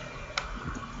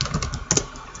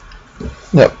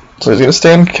 Yep, so he's gonna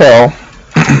stand Cal.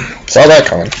 Saw that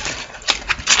coming.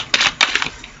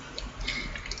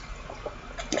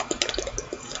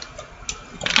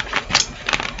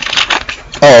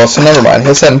 Oh, so never mind.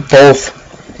 He'll send both.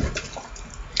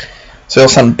 So he'll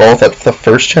send both at the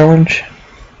first challenge.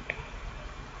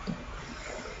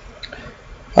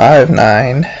 5,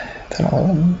 9, 10,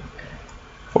 11,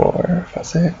 4, 5,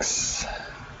 6.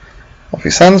 Well, if he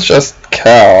sends just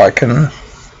Cal, I can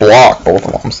block both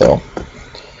of them, so.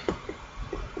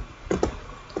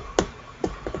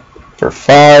 For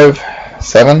 5,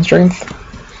 7 strength.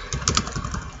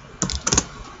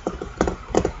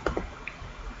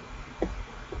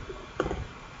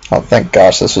 Oh, thank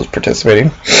gosh this was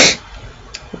participating.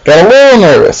 Got a little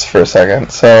nervous for a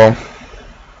second, so.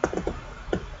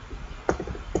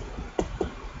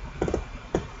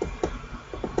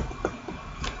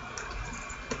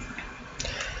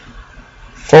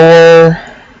 Four,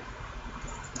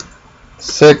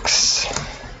 6,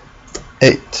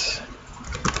 8.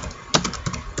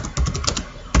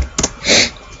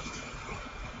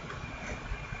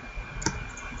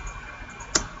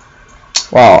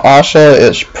 Wow, Asha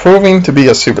is proving to be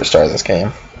a superstar this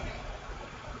game.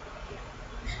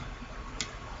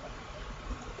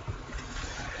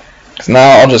 Because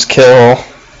now I'll just kill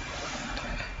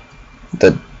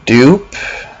the dupe.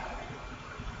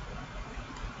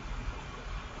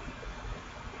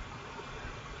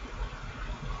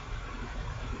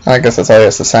 I guess that's all he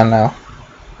has to send now.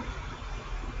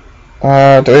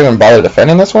 Do we even bother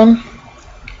defending this one?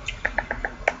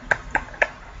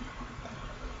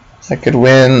 I could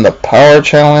win the power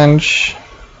challenge.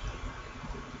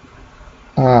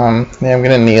 Yeah, I'm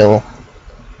gonna kneel.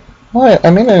 Well, I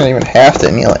mean, I don't even have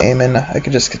to kneel Eamon. I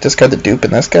could just discard the dupe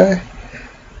in this guy.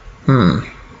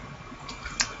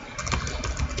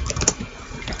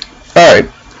 Alright,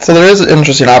 so there is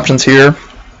interesting options here.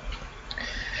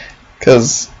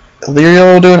 Because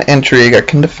Illyrio will do an intrigue, I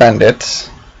can defend it.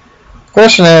 The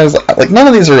question is, like, none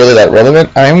of these are really that relevant.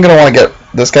 I am gonna want to get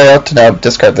this guy out to now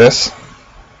discard this.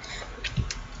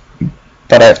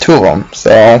 But I have 2 of them,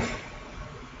 so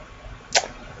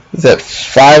is that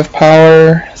 5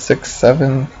 power, 6,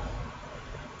 7? I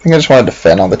think I just want to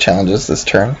defend all the challenges this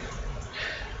turn.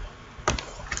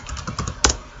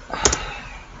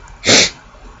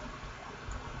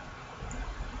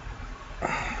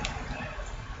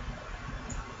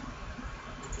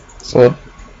 So we'll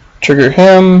trigger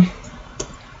him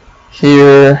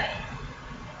here.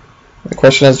 The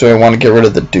question is, do I want to get rid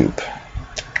of the dupe?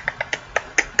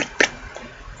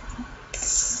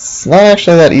 It's not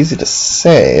actually that easy to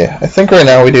say. I think right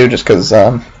now we do, just because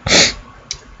there's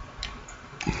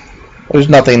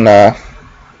nothing.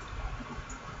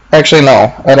 Actually,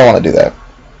 no, I don't want to do that.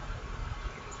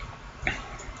 I'm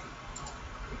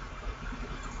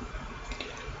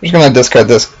just gonna discard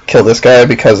this, kill this guy,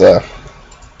 because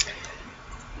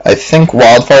I think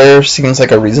Wildfire seems like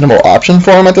a reasonable option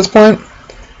for him at this point.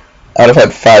 I'd have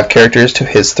had 5 characters to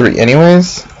his 3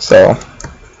 anyways, so.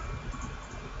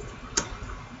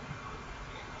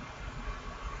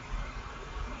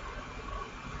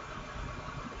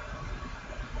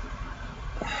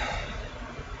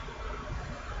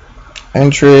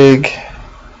 Intrigue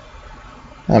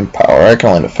and power. I can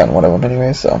only defend one of them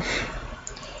anyway, so.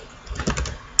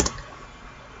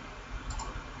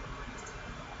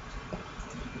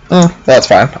 That's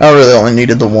fine. I really only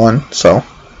needed the 1, so.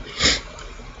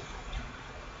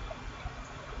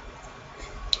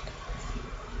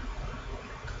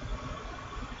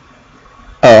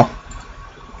 Oh,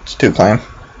 it's 2 claim.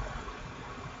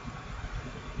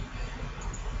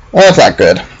 Well, that's not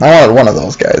good. I wanted one of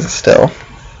those guys still.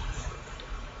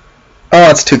 Oh,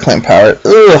 it's 2 claim power.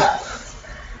 Ugh.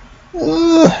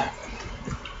 Ugh.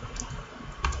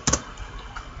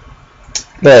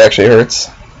 That actually hurts.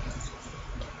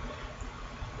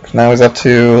 Now he's up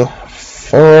to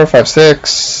 4, 5, 6,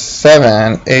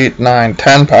 7, 8, 9,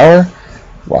 10 power.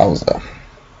 Wowza.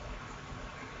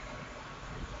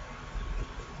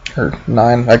 Or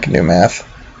 9, I can do math.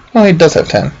 Oh, he does have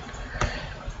 10. I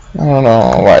don't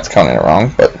know why it's counting it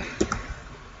wrong, but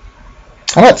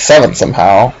I'm at 7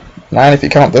 somehow. 9 if you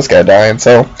count this guy dying,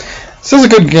 so this is a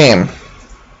good game.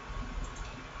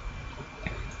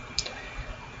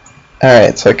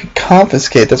 Alright, so I could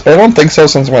confiscate this, but I don't think so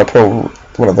since I'm going to put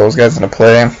one of those guys into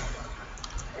play. I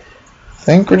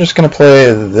think we're just going to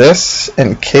play this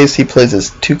in case he plays his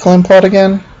 2 claim plot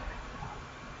again.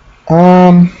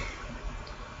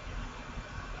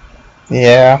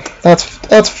 Yeah,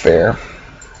 that's fair.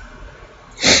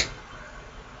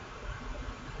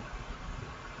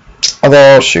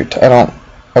 Although, shoot, I don't.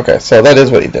 Okay, so that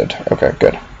is what he did. Okay,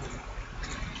 good.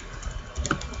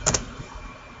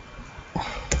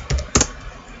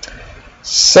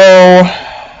 So, I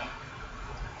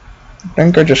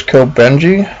think I just killed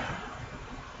Benji.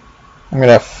 I'm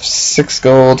gonna have 6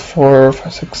 gold, 4,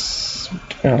 5, 6,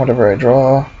 whatever I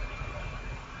draw.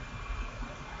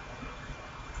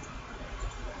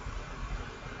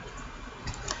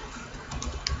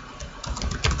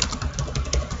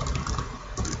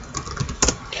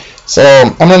 So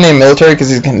I'm gonna name military because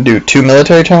he's gonna do 2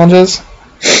 military challenges.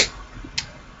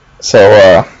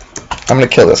 So I'm gonna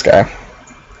kill this guy.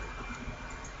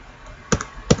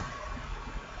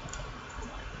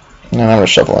 And I'm gonna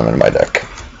shuffle him into my deck.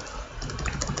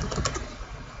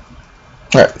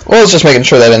 Alright, well, it's just making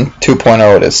sure that in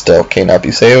 2.0 it is still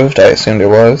K-Nuppy saved. I assumed it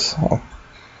was. Well.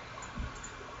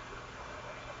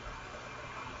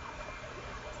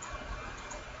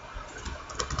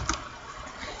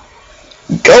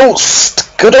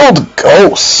 Ghost! Good old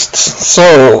Ghost!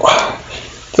 So,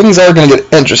 things are going to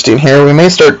get interesting here. We may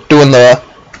start doing the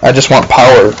I just want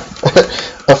power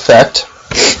effect.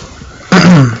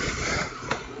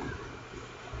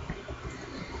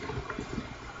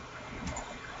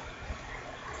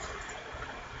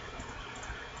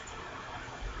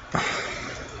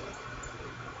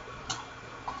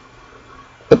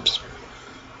 Oops.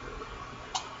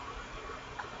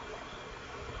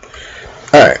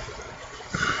 Alright.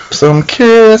 So I'm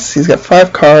curious, he's got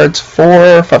 5 cards,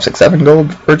 4, 5, 6, 7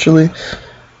 gold virtually.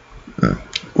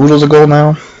 Oodles of gold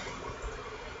now.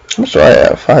 How much do I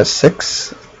have? 5,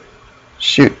 6?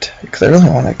 Shoot, because I really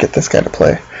want to get this guy to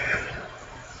play.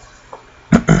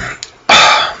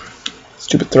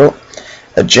 Stupid throat.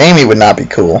 A Jamie would not be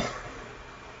cool.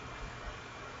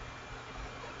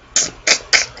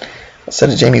 I said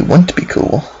a Jamie wouldn't be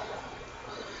cool.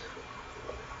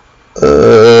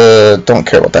 Don't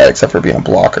care about that except for being a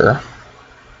blocker.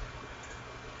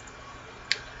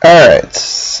 Alright,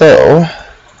 so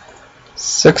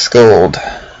 6 gold.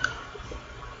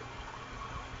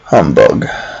 Humbug.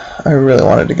 I really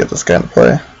wanted to get this guy to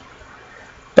play.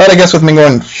 But I guess with me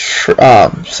going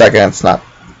second, it's not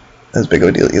as big of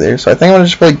a deal either. So I think I'm going to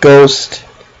just play Ghost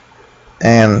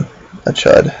and a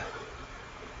Chud.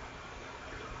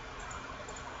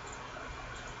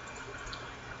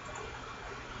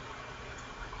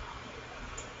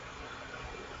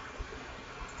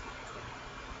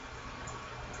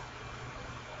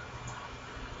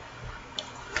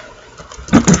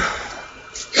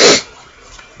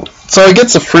 So he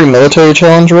gets a free military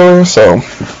challenge ruler, so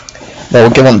that will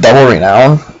give him double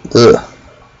renown. Ugh.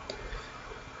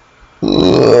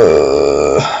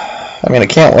 I mean, I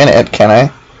can't win it, can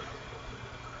I?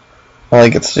 Well, he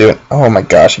gets to do it. Oh my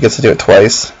gosh, he gets to do it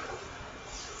twice. I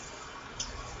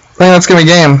think that's gonna be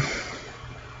game.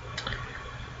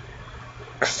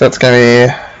 So that's gonna be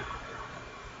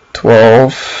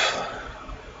 12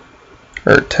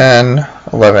 or 10,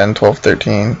 11, 12,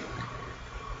 13.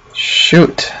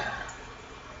 Shoot.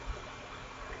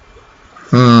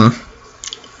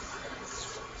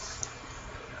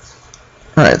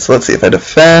 Alright, so let's see if I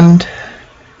defend.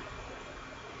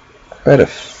 If I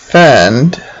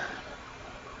defend,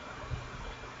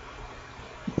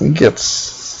 it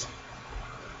goes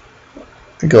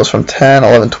from 10,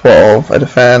 11, 12. I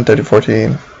defend, 30,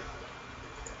 14.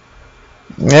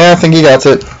 Yeah, I think he got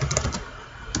it.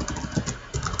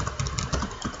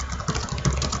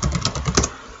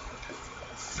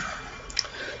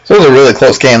 So it was a really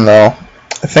close game, though.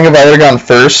 I think if I would have gone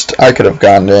first, I could have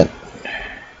gotten it.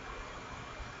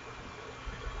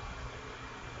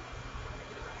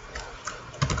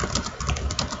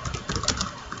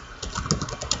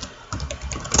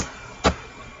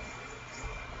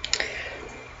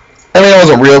 I mean, it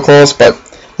wasn't real close, but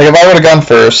like if I would have gone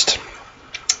first,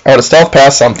 I would have stealth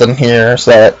passed something here, so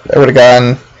that I would have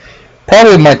gotten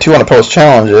probably my 2 unopposed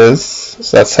challenges.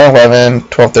 So that's 10, 11,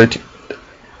 12, 13,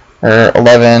 or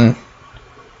 11,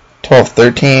 12,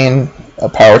 13. A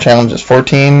power challenge is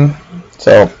 14.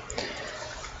 So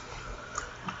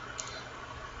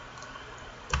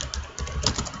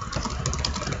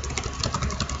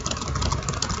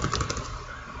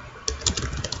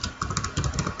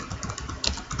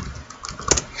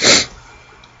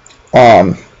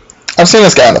I've seen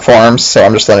this guy on the forums, so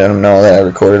I'm just letting him know that I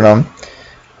recorded him.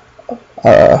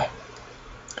 I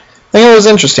think it was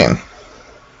interesting.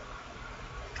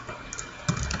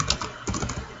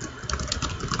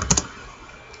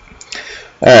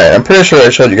 Alright, I'm pretty sure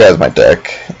I showed you guys my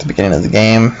deck at the beginning of the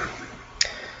game.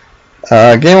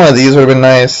 Getting one of these would have been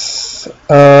nice.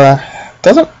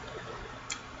 Doesn't...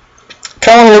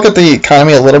 kind of want to look at the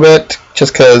economy a little bit,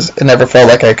 just because it never felt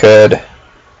like I could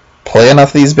play enough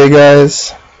of these big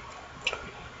guys.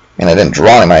 I mean, I didn't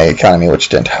draw any my economy, which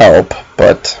didn't help,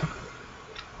 but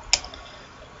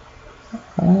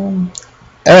having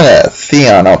a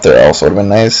Theon out there also would have been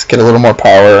nice. Get a little more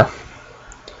power.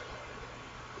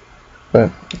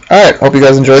 But alright, hope you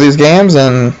guys enjoy these games,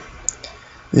 and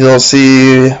you'll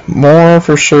see more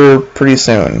for sure pretty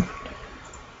soon.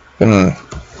 Been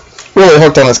really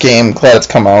hooked on this game. Glad it's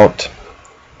come out.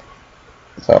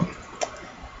 So,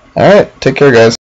 alright, take care, guys.